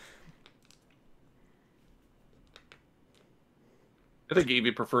 I think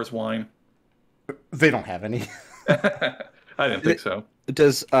Evie prefers wine. They don't have any. I didn't think so.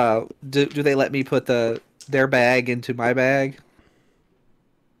 Does do they let me put their bag into my bag?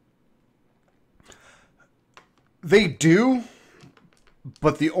 They do,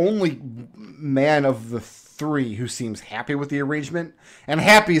 but the only man of the 3 who seems happy with the arrangement, and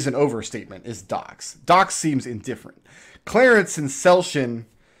happy is an overstatement, is Dox. Dox seems indifferent. Clarence and Selshin,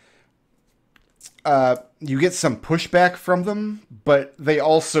 you get some pushback from them, but they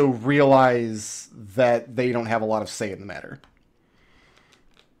also realize that they don't have a lot of say in the matter.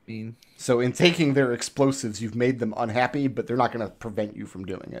 I mean, So in taking their explosives, you've made them unhappy, but they're not going to prevent you from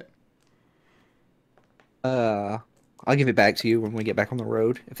doing it. I'll give it back to you when we get back on the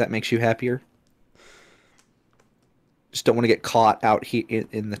road, if that makes you happier. Just don't want to get caught out here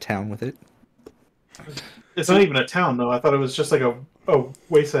in the town with it. It's not even a town, though. I thought it was just like a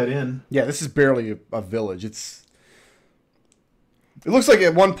wayside inn. Yeah, this is barely a village. It looks like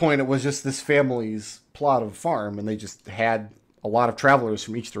at one point it was just this family's plot of farm, and they just had a lot of travelers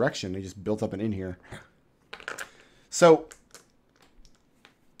from each direction. They just built up an inn here. So,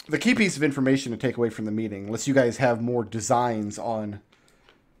 the key piece of information to take away from the meeting, unless you guys have more designs on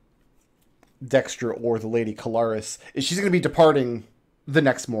Dexter or the Lady Calaris, is she's going to be departing the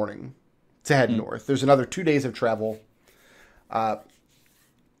next morning to head north. There's another 2 days of travel.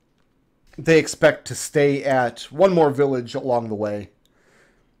 They expect to stay at one more village along the way.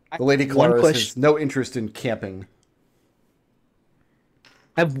 The Lady Calaris has no interest in camping.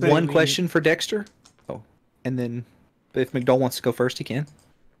 I have one question for Dexter. Oh, and then if McDohl wants to go first, he can.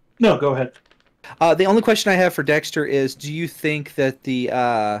 No, go ahead. The only question I have for Dexter is: do you think that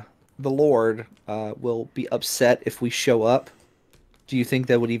the Lord will be upset if we show up? Do you think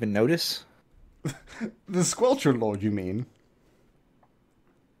they would even notice? The Squelcher Lord, you mean?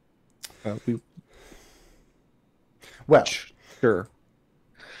 Well, sure.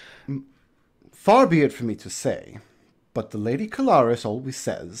 Far be it for me to say, But the Lady Calaris always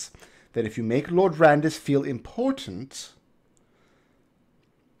says that if you make Lord Randis feel important,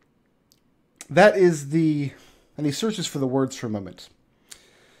 that is the... And he searches for the words for a moment.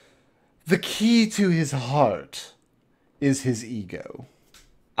 The key to his heart is his ego.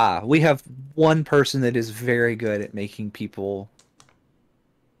 We have one person that is very good at making people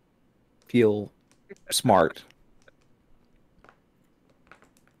feel smart.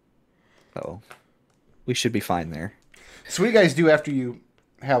 So, we should be fine there. So what do you guys do after you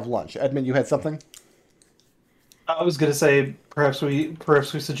have lunch? Edmund, you had something? I was gonna say perhaps we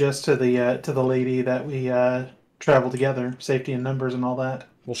suggest to the lady that we travel together, safety in numbers and all that.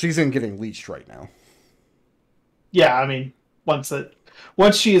 Well, she's in getting leeched right now. Yeah, I mean, once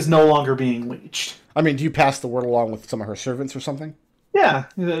she is no longer being leeched. I mean, do you pass the word along with some of her servants or something? Yeah,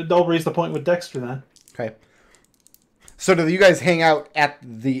 they'll raise the point with Dexter then. Okay. So do you guys hang out at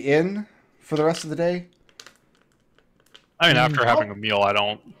the inn for the rest of the day? I mean, after having a meal, I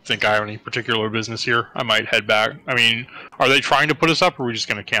don't think I have any particular business here. I might head back. I mean, are they trying to put us up, or are we just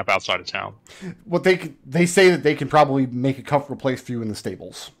going to camp outside of town? Well, they say that they can probably make a comfortable place for you in the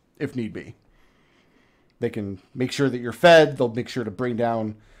stables, if need be. They can make sure that you're fed. They'll make sure to bring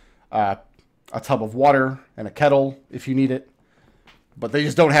down a tub of water and a kettle if you need it. But they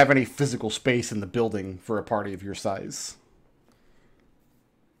just don't have any physical space in the building for a party of your size.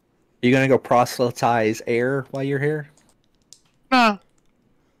 Are you going to go proselytize air while you're here? Nah.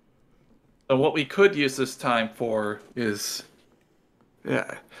 So what we could use this time for is,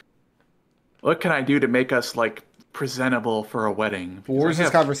 what can I do to make us like presentable for a wedding? Where's this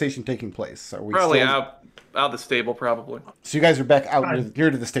conversation taking place? Are we Probably still... out the stable, probably. So you guys are back out near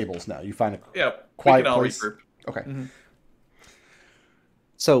to the stables now. You find a quiet place. Okay. Mm-hmm.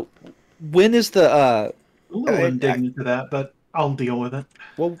 So, when is the A little indignant to that, but I'll deal with it.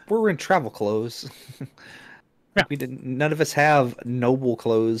 Well, we're in travel clothes. None of us have noble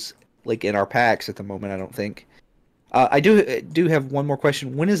clothes like in our packs at the moment. I don't think. I do have one more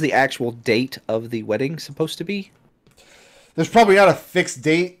question. When is the actual date of the wedding supposed to be? There's probably not a fixed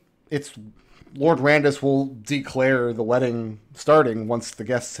date. It's Lord Randis will declare the wedding starting once the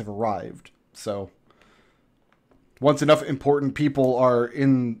guests have arrived. So once enough important people are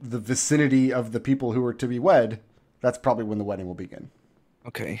in the vicinity of the people who are to be wed, that's probably when the wedding will begin.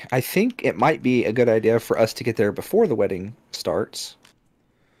 Okay, I think it might be a good idea for us to get there before the wedding starts.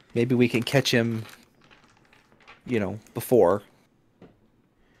 Maybe we can catch him, before,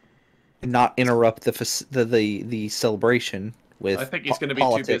 and not interrupt the celebration with. I think he's going to be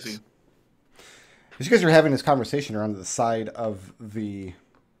politics. too busy. As you guys are having this conversation around the side of the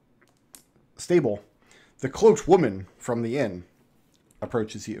stable, the cloaked woman from the inn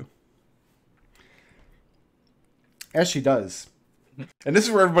approaches you. As she does, and this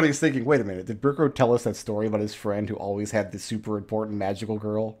is where everybody's thinking, wait a minute, did Burko tell us that story about his friend who always had this super important magical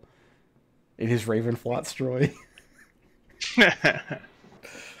girl in his Ravenflumph Stroy?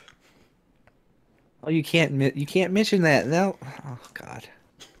 Oh, you can't mention that. No. Oh God.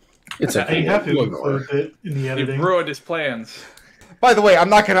 It's a You have to include it in the editing. You've ruined his plans. By the way, I'm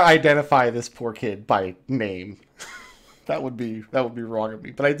not going to identify this poor kid by name. That would be wrong of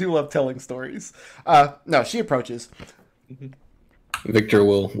me. But I do love telling stories. No, she approaches. Victor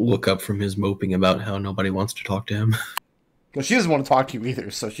will look up from his moping about how nobody wants to talk to him. Well, she doesn't want to talk to you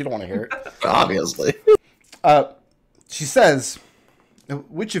either, so she don't want to hear it. Obviously. She says,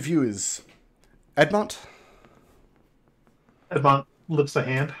 which of you is Edmont? Edmont lifts a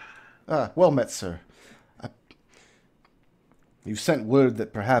hand. Well met, sir. You've sent word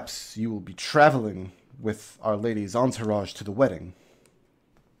that perhaps you will be traveling with Our Lady's entourage to the wedding.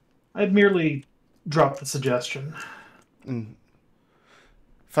 I'd merely dropped the suggestion.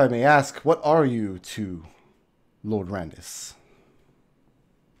 If I may ask, what are you to Lord Randis?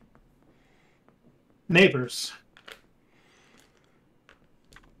 Neighbors.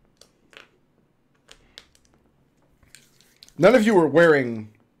 None of you are wearing...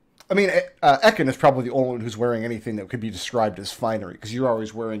 I mean, Ekon is probably the only one who's wearing anything that could be described as finery, because you're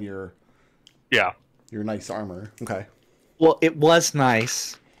always wearing your nice armor. Okay. Well, it was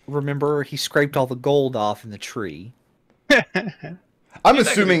nice. Remember, he scraped all the gold off in the tree. I'm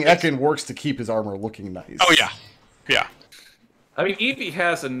assuming Ekon works to keep his armor looking nice. Oh, yeah. Yeah. I mean, Evie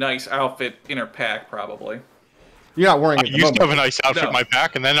has a nice outfit in her pack, probably. You're not wearing it I at the used to have a moment. nice outfit in my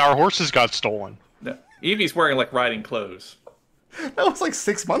pack, and then our horses got stolen. No. Evie's wearing, like, riding clothes. That was like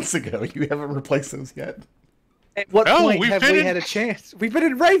 6 months ago. You haven't replaced those yet. At what No, point we've have been we in- had a chance? We've been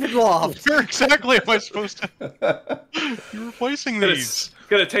in Ravenloft. Where exactly am I supposed to... You're replacing these.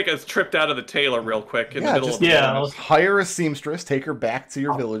 Gonna take a trip down to the tailor real quick in the Yeah, middle just- of the yeah. wilderness. Hire a seamstress, take her back to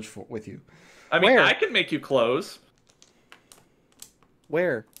your village with you. I mean, Where? I can make you clothes.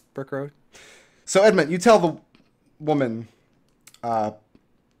 Where? Brook Road? So, Edmont, you tell the woman,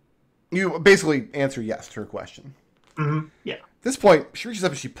 you basically answer yes to her question. Mm-hmm. Yeah. At this point, she reaches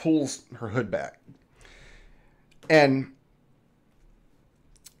up and she pulls her hood back. And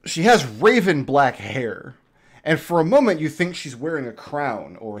she has raven black hair. And for a moment, you think she's wearing a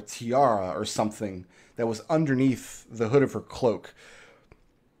crown or a tiara or something that was underneath the hood of her cloak.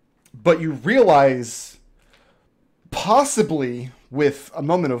 But you realize, possibly with a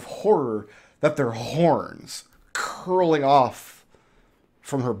moment of horror, that they're horns curling off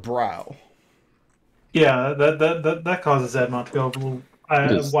from her brow. Yeah, that causes Edmont to go a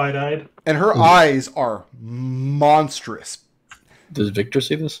little wide-eyed. And her eyes are monstrous. Does Victor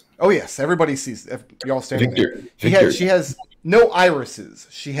see this? Oh yes, everybody sees. You're all standing Victor, there. She has no irises.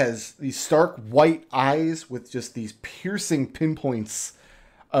 She has these stark white eyes with just these piercing pinpoints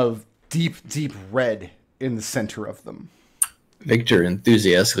of deep, deep red in the center of them. Victor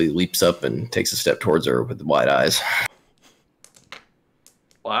enthusiastically leaps up and takes a step towards her with the wide eyes.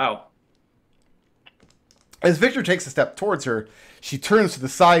 Wow. As Victor takes a step towards her, she turns to the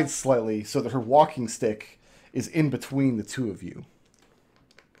side slightly so that her walking stick is in between the two of you.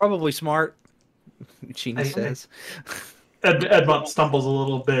 Probably smart, Eugenia says. Edmont stumbles a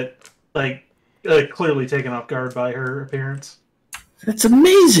little bit, like clearly taken off guard by her appearance. That's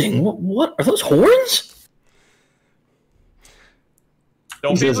amazing. What are those horns?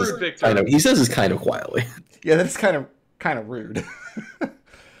 Don't be rude, Victor. He says this kind of quietly. Yeah, that's kind of rude.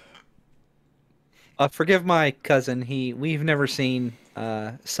 Forgive my cousin. We've never seen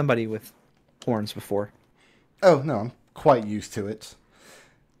somebody with horns before. Oh, no, I'm quite used to it.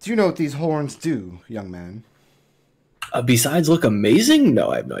 Do you know what these horns do, young man? Besides look amazing?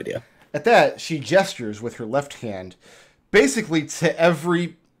 No, I have no idea. At that, she gestures with her left hand, basically to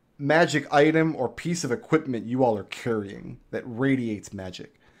every magic item or piece of equipment you all are carrying that radiates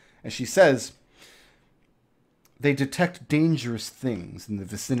magic. And she says, they detect dangerous things in the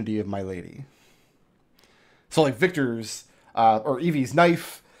vicinity of my lady. So like Victor's, or Evie's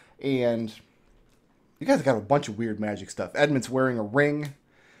knife, and you guys got a bunch of weird magic stuff. Edmont's wearing a ring.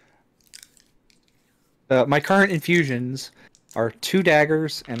 My current infusions are 2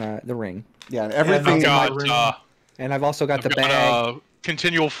 daggers and the ring. Yeah, and everything. And I've also got I've the bag.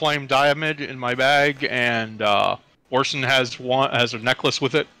 Continual flame diamond in my bag, and Orson has a necklace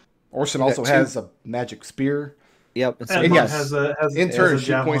with it. Orson also has a magic spear. Yep. And yes, in turn, she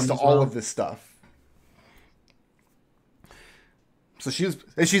javelin points to as all well. of this stuff. So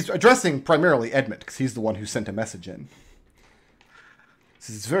she's addressing primarily Edmont, because he's the one who sent a message in.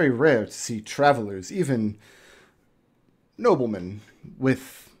 It's very rare to see travelers, even noblemen,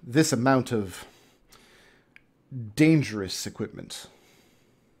 with this amount of dangerous equipment.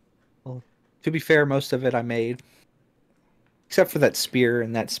 Well, to be fair, most of it I made, except for that spear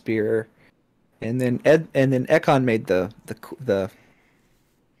and that spear, and then Ekon made the glowy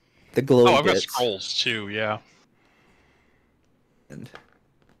Oh, I've got bits. scrolls too. Yeah. And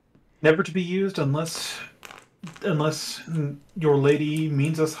Never to be used unless your lady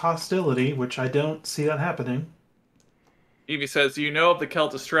means us hostility, which I don't see that happening. Evie says, "You know of the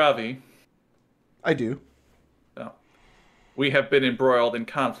Celtistravi?" I do. No. We have been embroiled in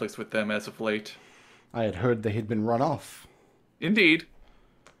conflicts with them as of late. I had heard they had been run off. Indeed.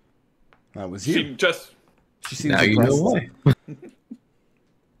 That was you. She seems Now you know impressed. why.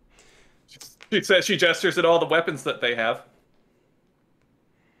 She says she gestures at all the weapons that they have.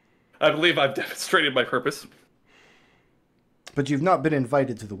 I believe I've demonstrated my purpose. But you've not been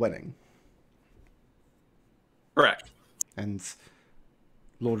invited to the wedding. Correct. And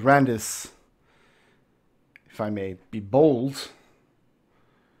Lord Randus, if I may be bold,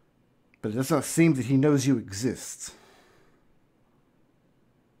 but it does not seem that he knows you exist.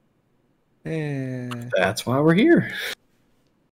 eh, That's why we're here.